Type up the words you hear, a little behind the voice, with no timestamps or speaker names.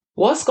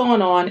What's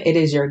going on? It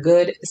is your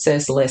good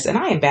sis Liz, and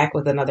I am back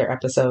with another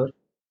episode.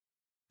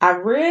 I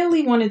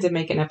really wanted to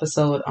make an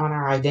episode on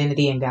our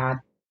identity in God,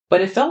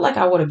 but it felt like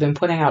I would have been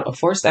putting out a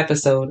forced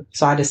episode,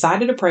 so I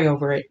decided to pray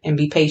over it and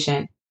be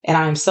patient, and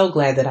I am so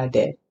glad that I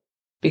did.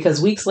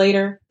 Because weeks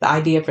later, the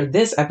idea for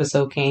this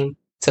episode came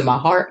to my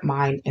heart,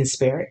 mind, and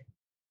spirit.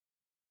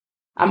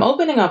 I'm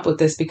opening up with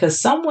this because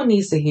someone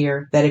needs to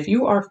hear that if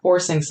you are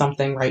forcing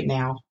something right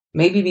now,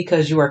 maybe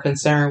because you are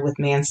concerned with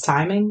man's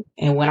timing,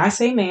 and when I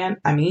say man,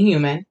 I mean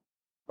human,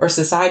 or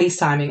society's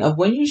timing of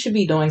when you should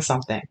be doing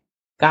something.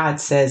 God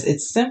says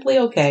it's simply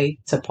okay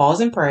to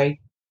pause and pray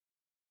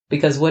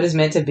because what is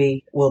meant to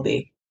be will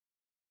be.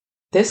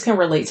 This can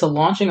relate to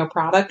launching a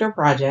product or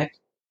project,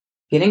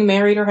 getting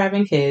married or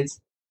having kids,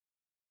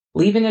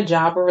 leaving a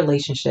job or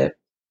relationship,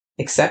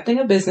 accepting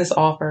a business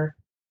offer,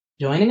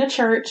 joining a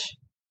church.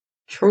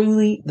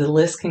 Truly, the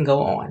list can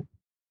go on.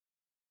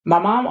 My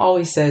mom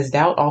always says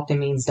doubt often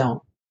means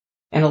don't.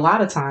 And a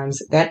lot of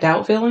times, that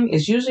doubt feeling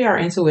is usually our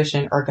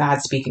intuition or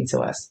God speaking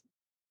to us.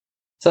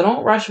 So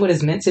don't rush what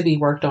is meant to be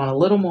worked on a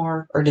little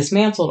more or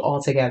dismantled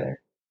altogether.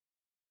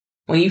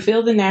 When you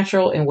feel the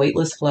natural and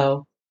weightless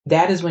flow,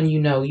 that is when you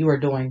know you are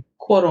doing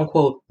quote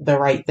unquote the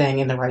right thing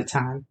in the right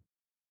time.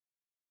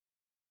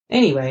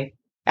 Anyway,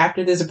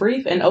 after this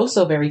brief and oh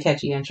so very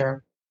catchy intro,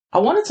 I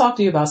want to talk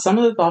to you about some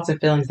of the thoughts and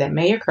feelings that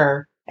may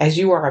occur as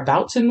you are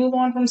about to move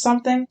on from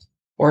something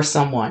or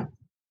someone.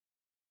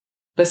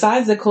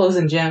 Besides the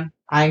closing gem,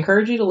 I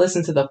encourage you to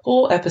listen to the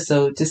full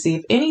episode to see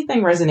if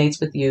anything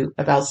resonates with you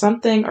about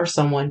something or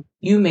someone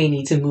you may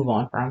need to move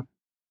on from.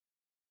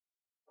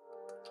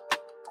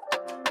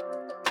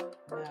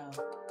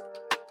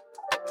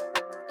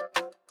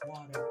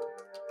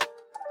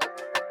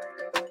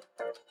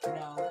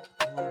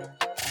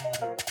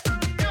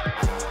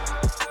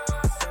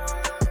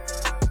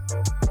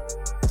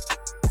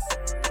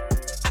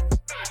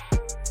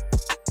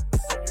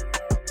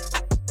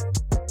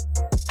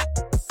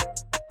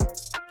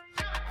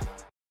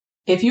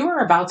 If you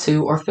are about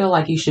to or feel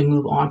like you should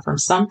move on from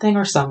something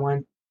or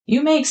someone,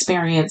 you may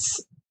experience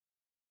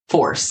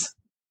force.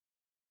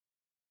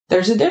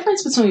 There's a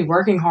difference between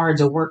working hard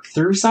to work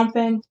through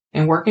something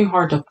and working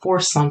hard to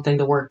force something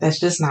to work that's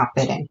just not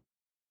fitting.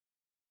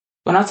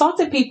 When I talk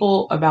to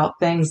people about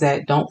things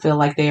that don't feel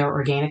like they are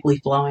organically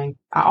flowing,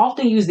 I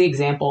often use the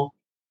example,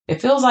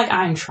 it feels like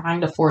I'm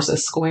trying to force a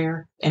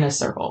square in a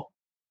circle.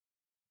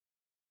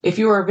 If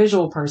you are a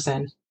visual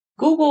person,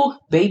 Google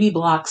baby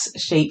blocks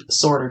shape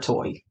sorter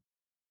toy.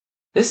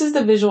 This is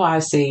the visual I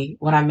see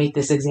when I make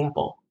this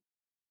example.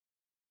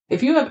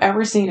 If you have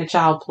ever seen a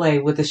child play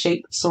with a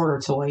shape sorter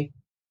toy,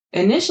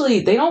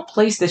 initially they don't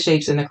place the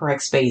shapes in the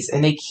correct space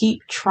and they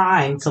keep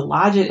trying to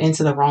lodge it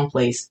into the wrong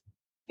place.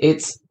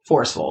 It's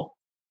forceful.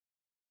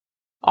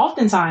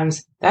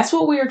 Oftentimes, that's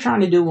what we are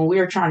trying to do when we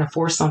are trying to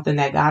force something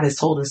that God has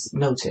told us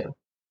no to.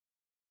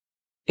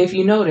 If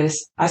you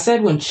notice, I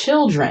said when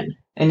children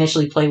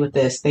initially play with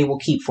this, they will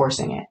keep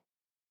forcing it.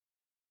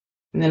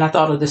 And then I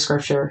thought of the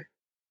scripture,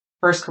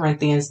 1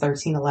 Corinthians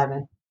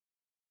 13:11.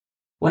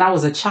 When I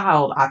was a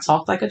child, I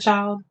talked like a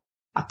child.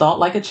 I thought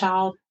like a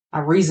child. I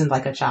reasoned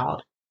like a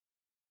child.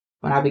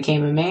 When I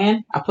became a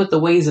man, I put the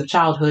ways of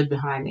childhood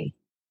behind me.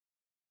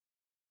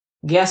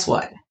 Guess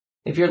what?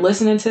 If you're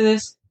listening to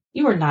this,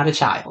 you are not a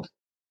child.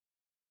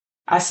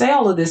 I say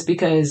all of this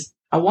because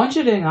I want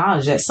you to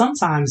acknowledge that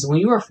sometimes when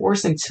you are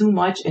forcing too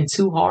much and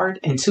too hard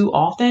and too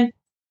often,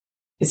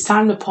 it's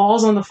time to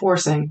pause on the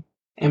forcing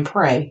and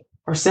pray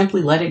or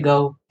simply let it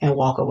go and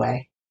walk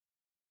away.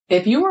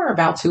 If you are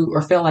about to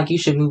or feel like you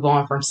should move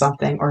on from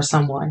something or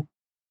someone,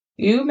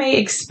 you may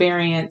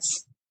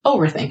experience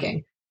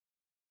overthinking.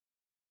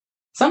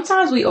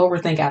 Sometimes we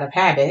overthink out of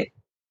habit.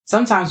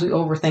 Sometimes we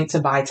overthink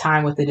to buy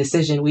time with a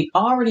decision we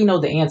already know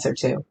the answer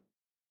to.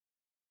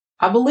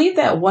 I believe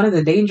that one of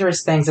the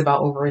dangerous things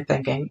about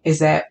overthinking is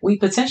that we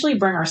potentially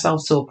bring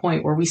ourselves to a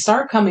point where we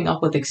start coming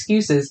up with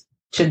excuses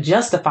to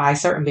justify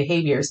certain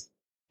behaviors.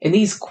 And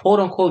these quote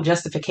unquote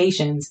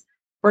justifications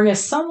bring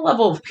us some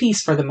level of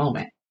peace for the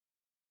moment.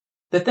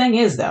 The thing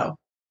is, though,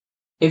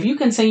 if you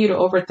continue to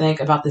overthink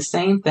about the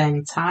same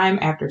thing time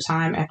after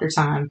time after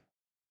time,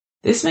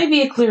 this may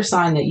be a clear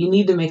sign that you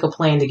need to make a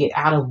plan to get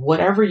out of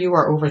whatever you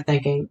are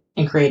overthinking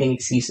and creating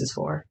excuses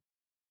for.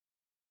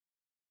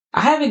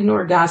 I have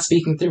ignored God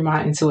speaking through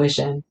my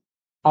intuition,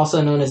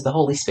 also known as the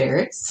Holy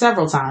Spirit,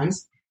 several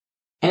times,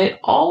 and it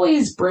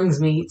always brings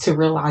me to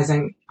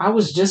realizing I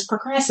was just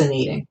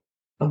procrastinating,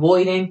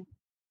 avoiding,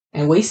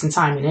 and wasting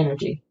time and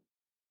energy.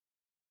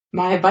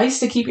 My advice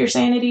to keep your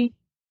sanity?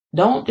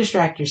 Don't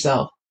distract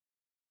yourself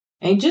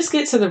and just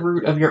get to the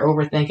root of your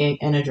overthinking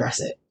and address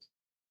it.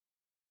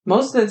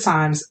 Most of the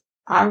times,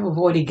 I've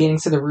avoided getting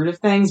to the root of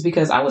things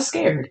because I was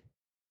scared.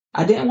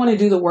 I didn't want to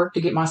do the work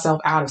to get myself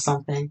out of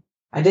something.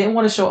 I didn't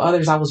want to show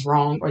others I was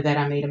wrong or that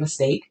I made a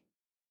mistake.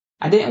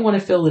 I didn't want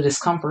to feel the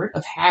discomfort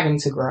of having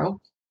to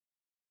grow.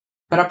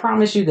 But I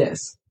promise you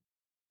this,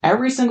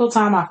 every single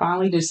time I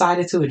finally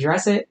decided to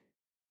address it,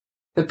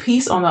 the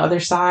peace on the other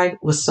side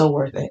was so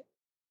worth it.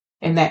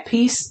 And that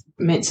peace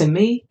meant to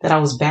me that I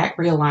was back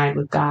realigned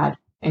with God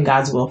and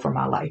God's will for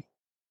my life.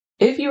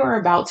 If you are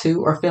about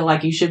to or feel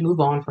like you should move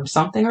on from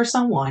something or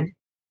someone,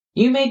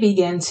 you may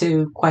begin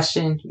to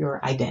question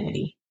your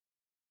identity.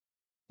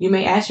 You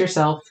may ask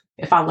yourself,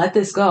 if I let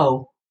this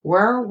go,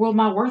 where will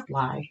my worth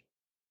lie?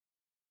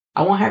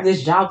 I won't have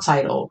this job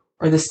title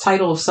or this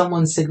title of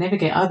someone's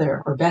significant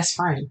other or best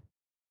friend.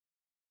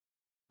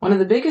 One of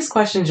the biggest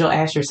questions you'll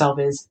ask yourself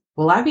is,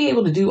 will I be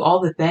able to do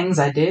all the things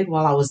I did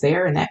while I was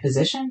there in that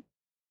position?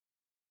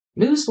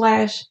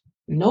 Newsflash,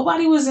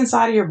 nobody was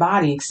inside of your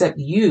body except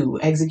you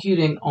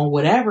executing on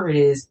whatever it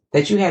is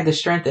that you had the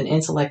strength and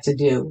intellect to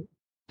do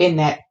in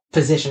that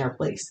position or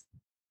place.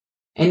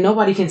 And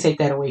nobody can take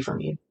that away from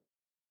you.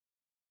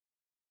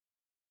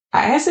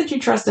 I ask that you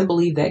trust and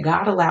believe that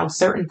God allows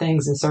certain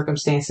things and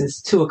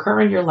circumstances to occur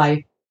in your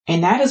life,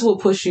 and that is what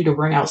pushed you to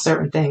bring out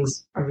certain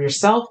things of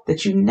yourself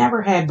that you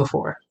never had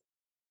before.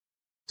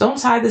 Don't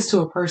tie this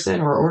to a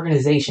person or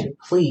organization,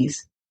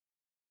 please.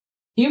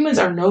 Humans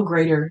are no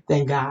greater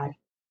than God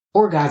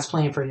or God's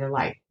plan for your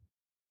life.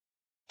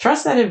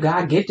 Trust that if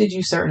God gifted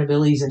you certain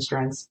abilities and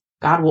strengths,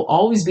 God will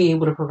always be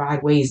able to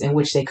provide ways in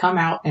which they come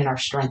out and are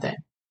strengthened.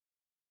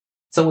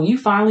 So when you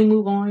finally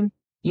move on,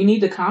 you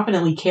need to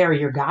confidently carry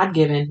your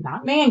God-given,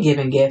 not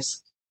man-given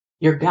gifts,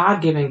 your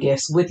God-given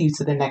gifts with you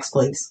to the next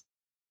place.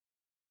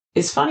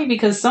 It's funny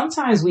because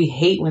sometimes we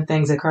hate when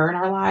things occur in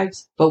our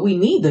lives, but we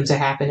need them to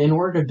happen in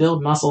order to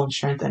build muscle and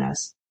strengthen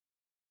us.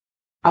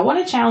 I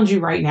want to challenge you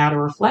right now to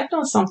reflect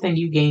on something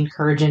you gained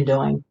courage in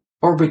doing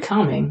or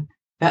becoming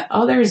that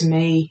others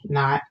may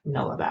not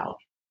know about.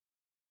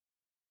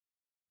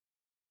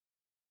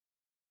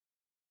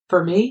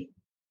 For me,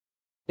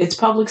 it's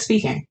public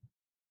speaking.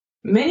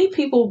 Many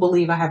people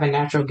believe I have a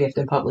natural gift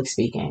in public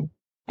speaking,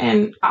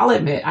 and I'll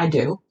admit I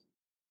do.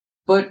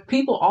 But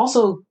people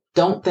also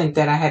don't think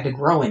that I had to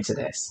grow into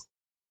this.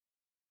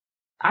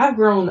 I've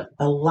grown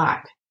a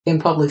lot in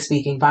public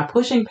speaking by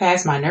pushing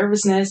past my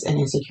nervousness and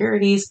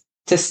insecurities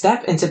to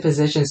step into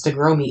positions to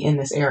grow me in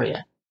this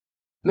area.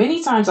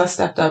 Many times I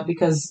stepped up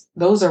because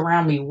those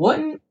around me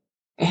wouldn't,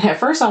 and at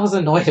first I was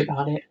annoyed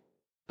about it,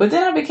 but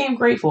then I became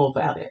grateful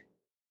about it.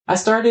 I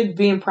started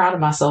being proud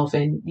of myself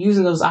and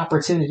using those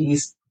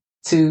opportunities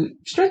to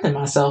strengthen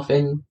myself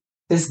in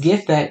this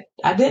gift that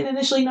I didn't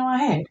initially know I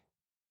had.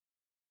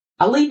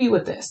 I'll leave you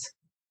with this.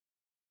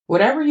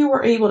 Whatever you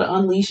were able to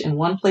unleash in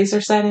one place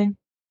or setting,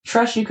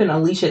 trust you can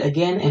unleash it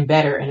again and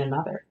better in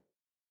another.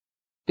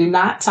 Do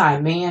not tie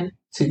man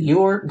to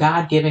your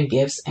God-given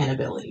gifts and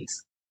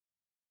abilities.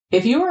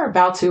 If you are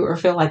about to or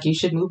feel like you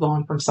should move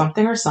on from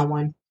something or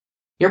someone,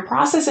 your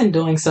process in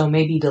doing so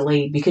may be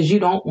delayed because you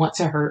don't want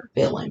to hurt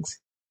feelings.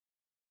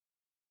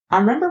 I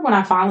remember when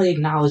I finally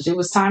acknowledged it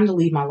was time to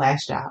leave my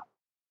last job.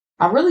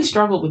 I really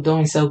struggled with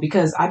doing so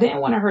because I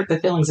didn't want to hurt the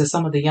feelings of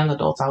some of the young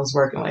adults I was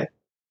working with.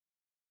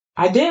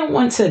 I didn't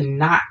want to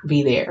not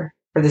be there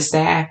for the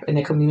staff and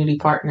the community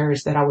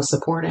partners that I was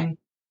supporting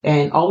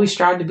and always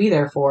tried to be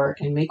there for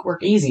and make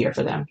work easier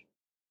for them.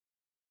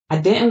 I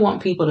didn't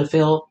want people to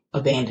feel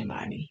abandoned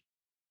by me.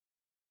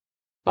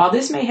 While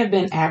this may have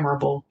been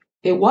admirable,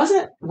 it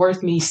wasn't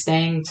worth me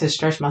staying to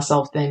stretch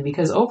myself thin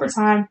because over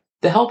time,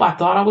 the help I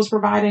thought I was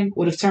providing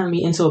would have turned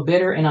me into a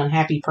bitter and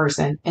unhappy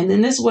person, and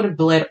then this would have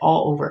bled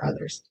all over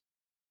others.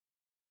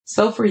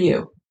 So for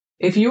you,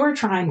 if you are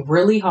trying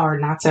really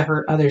hard not to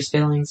hurt others'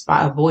 feelings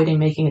by avoiding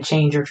making a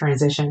change or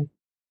transition,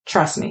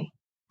 trust me,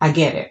 I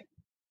get it.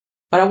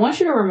 But I want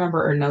you to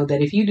remember or know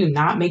that if you do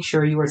not make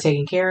sure you are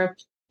taken care of,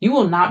 you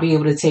will not be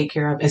able to take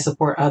care of and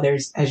support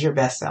others as your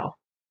best self.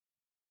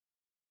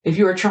 If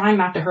you are trying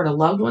not to hurt a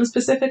loved one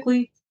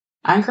specifically,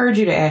 I encourage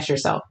you to ask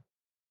yourself,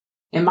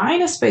 am I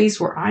in a space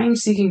where I am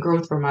seeking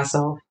growth for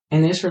myself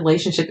and this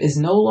relationship is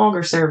no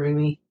longer serving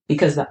me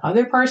because the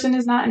other person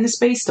is not in the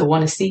space to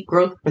want to seek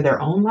growth for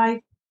their own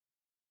life?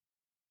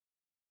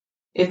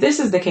 If this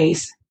is the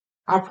case,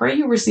 I pray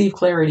you receive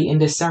clarity in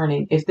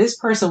discerning if this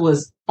person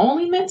was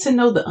only meant to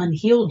know the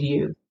unhealed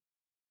you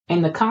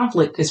and the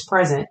conflict is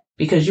present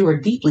because you are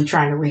deeply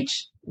trying to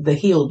reach the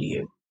healed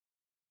you.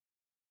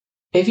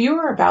 If you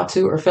are about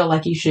to or feel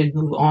like you should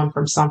move on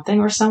from something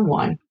or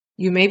someone,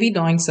 you may be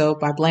doing so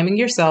by blaming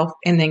yourself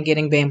and then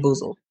getting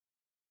bamboozled.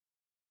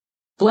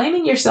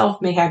 Blaming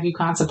yourself may have you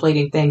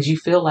contemplating things you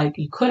feel like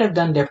you could have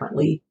done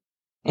differently,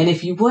 and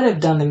if you would have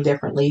done them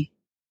differently,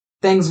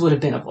 things would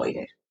have been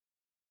avoided.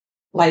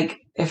 Like,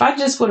 if I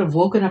just would have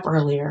woken up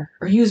earlier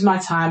or used my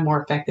time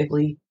more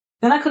effectively,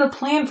 then I could have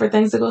planned for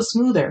things to go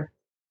smoother.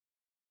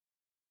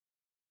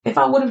 If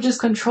I would have just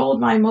controlled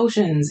my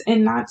emotions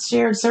and not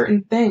shared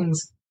certain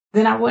things,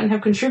 then I wouldn't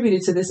have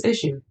contributed to this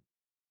issue.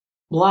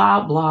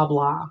 Blah, blah,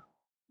 blah.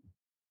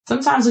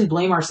 Sometimes we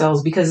blame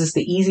ourselves because it's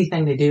the easy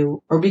thing to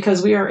do, or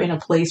because we are in a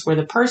place where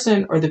the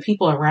person or the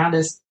people around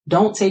us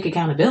don't take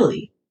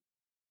accountability.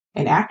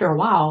 And after a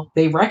while,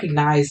 they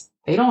recognize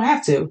they don't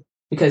have to,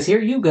 because here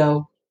you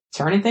go,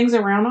 turning things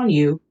around on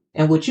you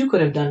and what you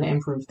could have done to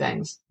improve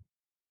things.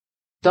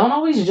 Don't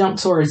always jump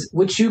towards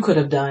what you could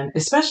have done,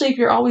 especially if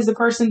you're always the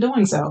person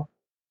doing so.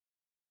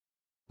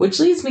 Which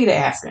leads me to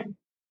asking,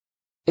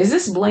 is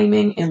this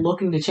blaming and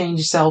looking to change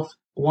yourself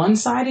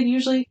one-sided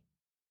usually?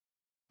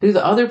 Do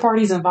the other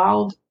parties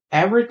involved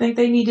ever think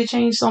they need to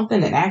change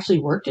something and actually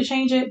work to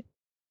change it?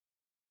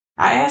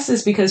 I ask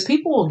this because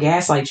people will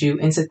gaslight you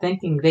into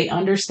thinking they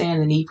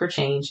understand the need for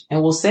change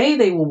and will say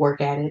they will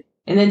work at it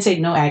and then take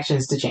no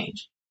actions to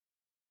change.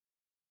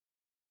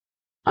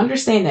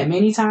 Understand that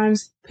many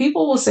times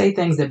people will say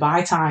things that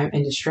buy time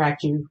and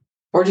distract you,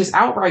 or just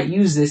outright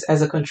use this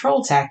as a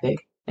control tactic,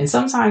 and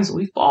sometimes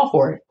we fall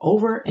for it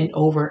over and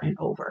over and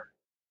over.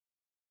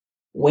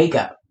 Wake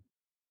up.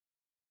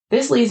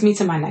 This leads me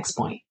to my next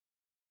point.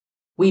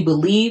 We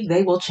believe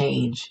they will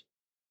change.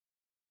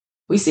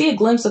 We see a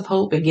glimpse of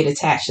hope and get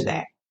attached to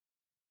that.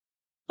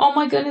 Oh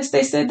my goodness,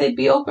 they said they'd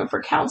be open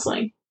for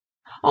counseling.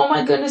 Oh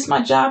my goodness,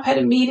 my job had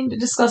a meeting to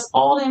discuss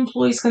all the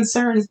employees'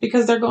 concerns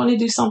because they're going to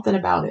do something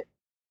about it.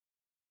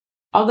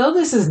 Although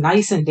this is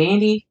nice and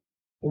dandy,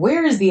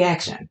 where is the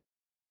action?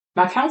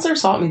 My counselor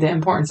taught me the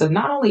importance of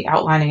not only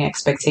outlining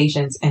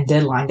expectations and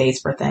deadline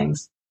dates for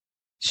things.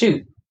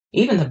 Shoot,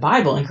 even the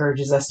Bible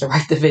encourages us to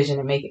write the vision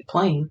and make it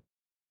plain.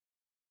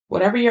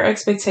 Whatever your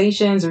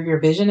expectations or your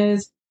vision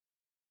is,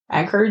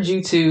 I encourage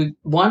you to,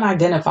 one,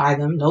 identify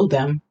them, know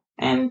them,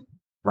 and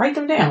write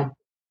them down.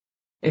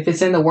 If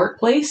it's in the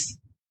workplace,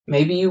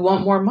 maybe you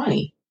want more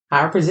money,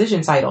 higher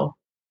position title,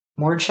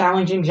 more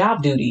challenging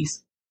job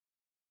duties.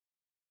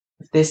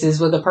 If this is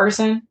with a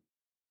person,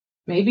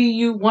 maybe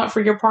you want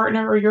for your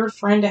partner or your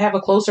friend to have a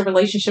closer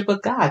relationship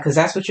with God because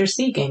that's what you're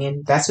seeking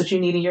and that's what you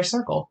need in your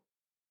circle.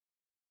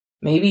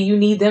 Maybe you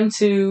need them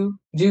to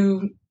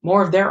do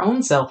more of their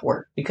own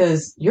self-work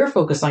because you're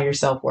focused on your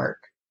self-work.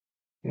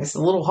 And it's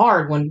a little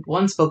hard when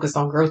one's focused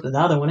on growth and the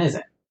other one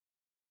isn't.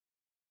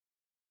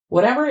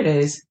 Whatever it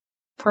is,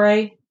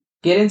 pray,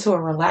 get into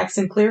a relaxed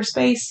and clear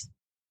space,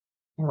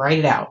 and write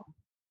it out.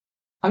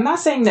 I'm not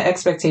saying that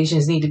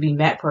expectations need to be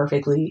met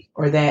perfectly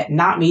or that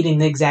not meeting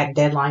the exact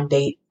deadline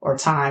date or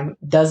time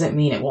doesn't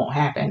mean it won't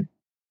happen.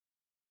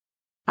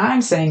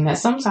 I'm saying that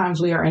sometimes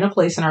we are in a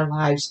place in our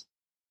lives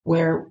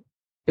where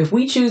if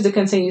we choose to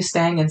continue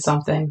staying in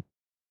something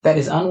that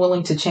is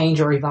unwilling to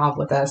change or evolve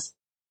with us,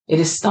 it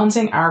is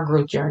stunting our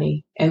growth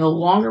journey. And the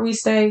longer we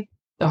stay,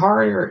 the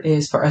harder it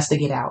is for us to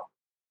get out.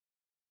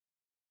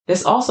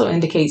 This also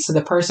indicates to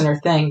the person or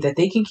thing that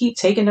they can keep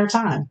taking their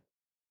time.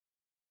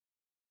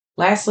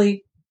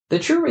 Lastly, the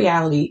true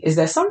reality is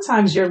that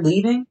sometimes your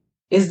leaving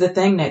is the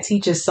thing that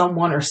teaches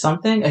someone or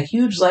something a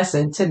huge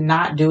lesson to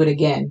not do it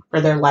again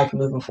for their life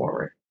moving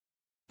forward.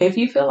 If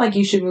you feel like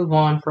you should move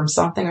on from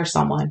something or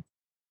someone,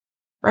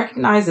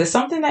 recognize that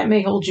something that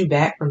may hold you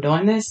back from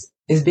doing this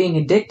is being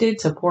addicted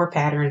to poor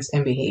patterns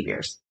and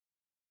behaviors.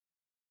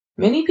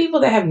 Many people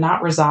that have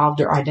not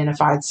resolved or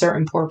identified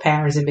certain poor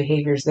patterns and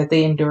behaviors that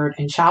they endured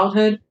in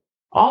childhood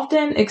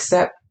often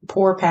accept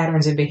poor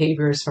patterns and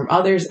behaviors from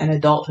others in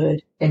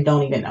adulthood and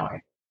don't even know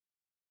it.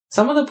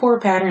 Some of the poor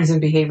patterns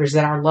and behaviors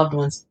that our loved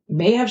ones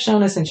may have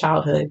shown us in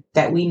childhood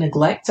that we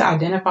neglect to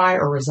identify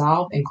or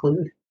resolve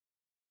include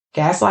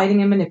gaslighting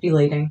and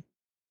manipulating,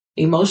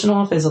 emotional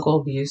and physical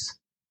abuse,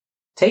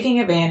 taking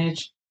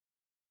advantage,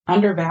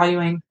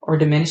 undervaluing or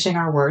diminishing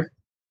our worth,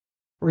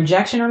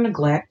 rejection or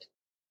neglect,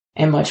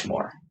 and much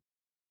more.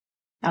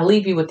 I'll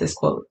leave you with this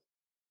quote.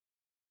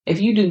 If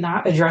you do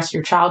not address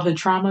your childhood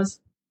traumas,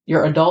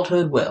 your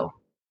adulthood will.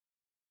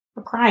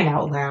 For crying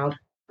out loud,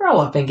 grow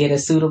up and get a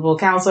suitable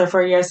counselor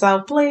for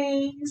yourself,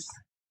 please.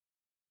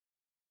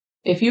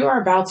 If you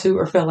are about to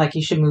or feel like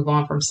you should move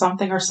on from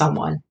something or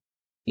someone,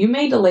 you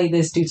may delay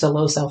this due to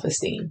low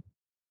self-esteem.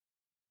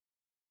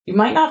 You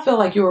might not feel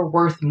like you are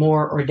worth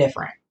more or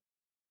different.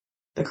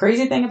 The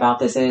crazy thing about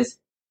this is,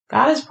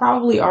 God has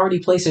probably already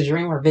placed a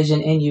dream or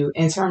vision in you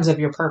in terms of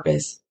your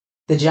purpose,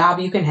 the job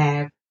you can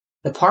have,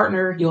 the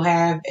partner you'll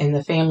have, and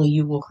the family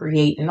you will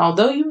create. And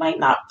although you might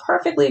not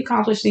perfectly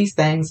accomplish these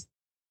things,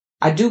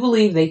 I do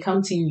believe they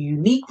come to you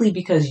uniquely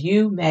because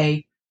you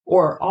may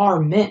or are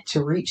meant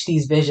to reach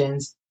these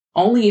visions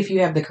only if you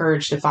have the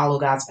courage to follow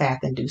God's path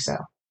and do so.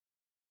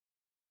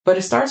 But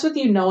it starts with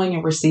you knowing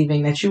and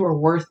receiving that you are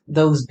worth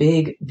those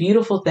big,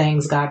 beautiful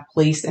things God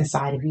placed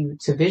inside of you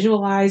to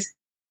visualize,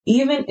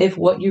 even if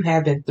what you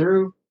have been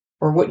through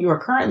or what you are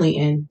currently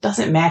in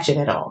doesn't match it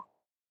at all.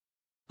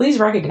 Please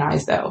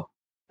recognize, though,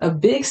 a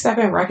big step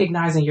in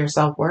recognizing your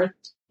self-worth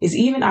is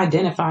even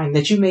identifying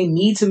that you may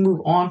need to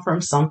move on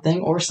from something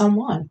or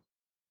someone.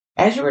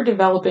 As you are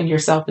developing your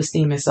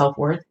self-esteem and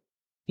self-worth,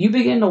 you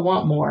begin to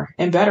want more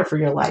and better for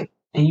your life,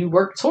 and you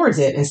work towards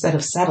it instead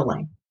of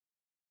settling.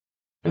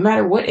 No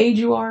matter what age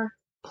you are,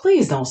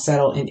 please don't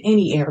settle in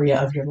any area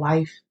of your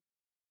life.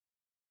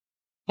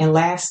 And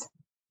last,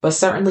 but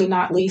certainly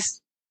not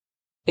least,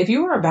 if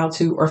you are about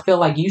to or feel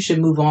like you should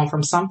move on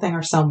from something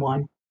or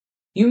someone,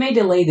 you may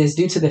delay this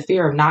due to the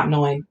fear of not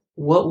knowing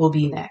what will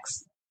be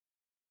next.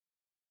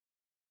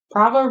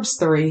 Proverbs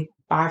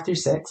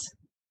 3:5-6.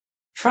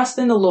 Trust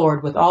in the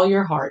Lord with all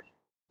your heart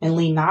and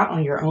lean not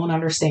on your own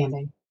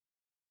understanding.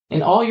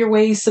 In all your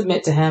ways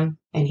submit to him,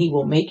 and he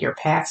will make your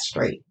path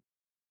straight.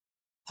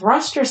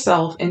 Thrust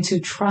yourself into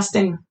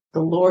trusting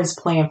the Lord's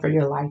plan for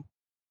your life,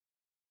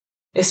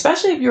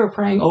 especially if you're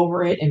praying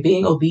over it and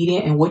being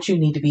obedient in what you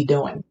need to be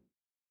doing.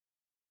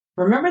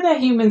 Remember that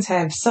humans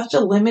have such a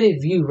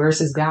limited view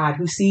versus God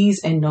who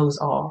sees and knows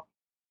all.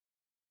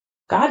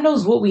 God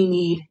knows what we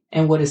need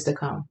and what is to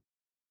come,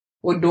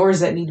 what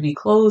doors that need to be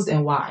closed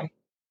and why.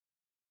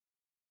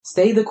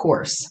 Stay the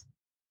course,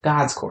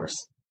 God's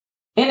course.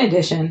 In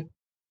addition,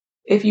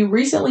 if you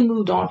recently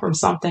moved on from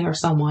something or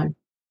someone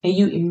and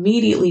you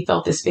immediately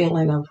felt this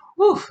feeling of,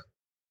 whew,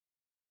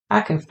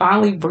 I can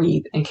finally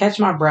breathe and catch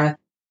my breath,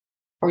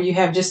 or you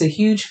have just a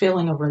huge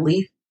feeling of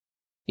relief,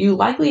 you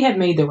likely have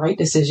made the right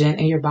decision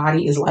and your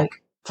body is like,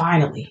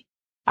 finally,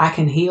 I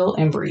can heal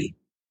and breathe.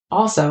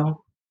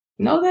 Also,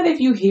 know that if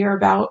you hear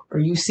about or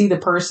you see the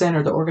person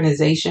or the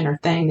organization or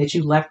thing that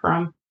you left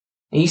from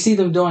and you see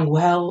them doing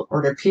well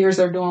or their peers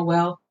are doing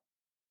well,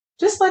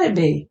 just let it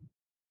be.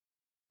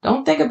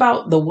 Don't think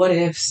about the what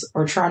ifs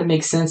or try to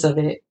make sense of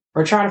it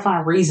or try to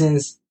find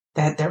reasons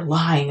that they're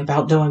lying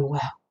about doing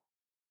well.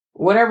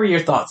 Whatever your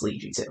thoughts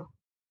lead you to.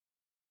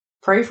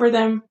 Pray for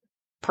them,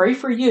 pray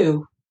for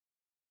you,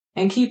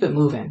 and keep it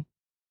moving.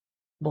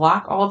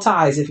 Block all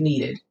ties if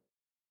needed.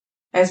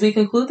 As we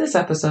conclude this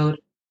episode,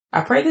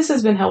 I pray this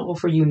has been helpful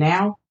for you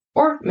now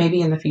or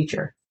maybe in the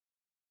future.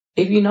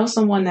 If you know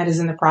someone that is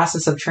in the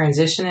process of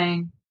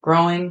transitioning,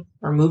 growing,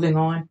 or moving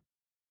on,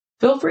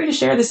 feel free to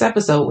share this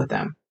episode with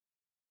them.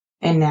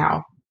 And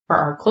now, for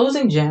our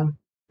closing gem,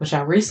 which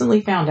I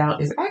recently found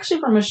out is actually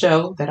from a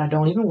show that I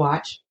don't even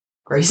watch,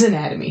 Grey's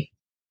Anatomy.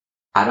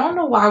 I don't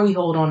know why we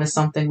hold on to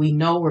something we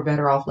know we're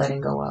better off letting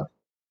go of.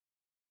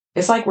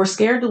 It's like we're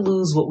scared to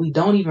lose what we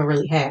don't even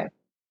really have.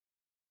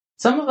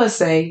 Some of us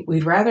say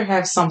we'd rather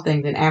have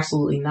something than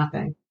absolutely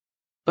nothing.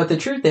 But the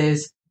truth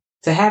is,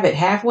 to have it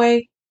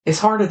halfway is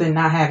harder than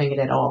not having it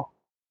at all.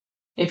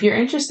 If you're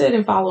interested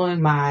in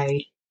following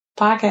my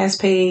podcast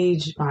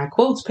page, my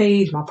quotes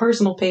page, my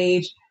personal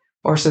page,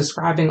 or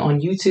subscribing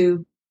on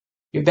YouTube,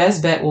 your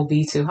best bet will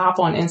be to hop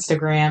on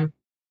Instagram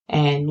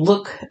and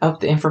look up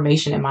the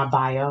information in my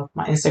bio.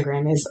 My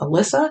Instagram is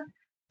Alyssa,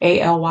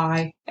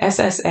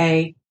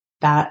 ALYSSA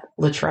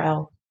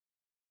 .Latrelle,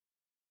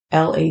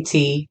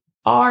 LATRELLE.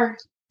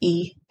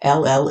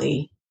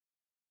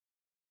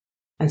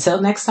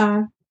 Until next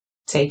time,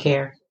 take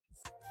care.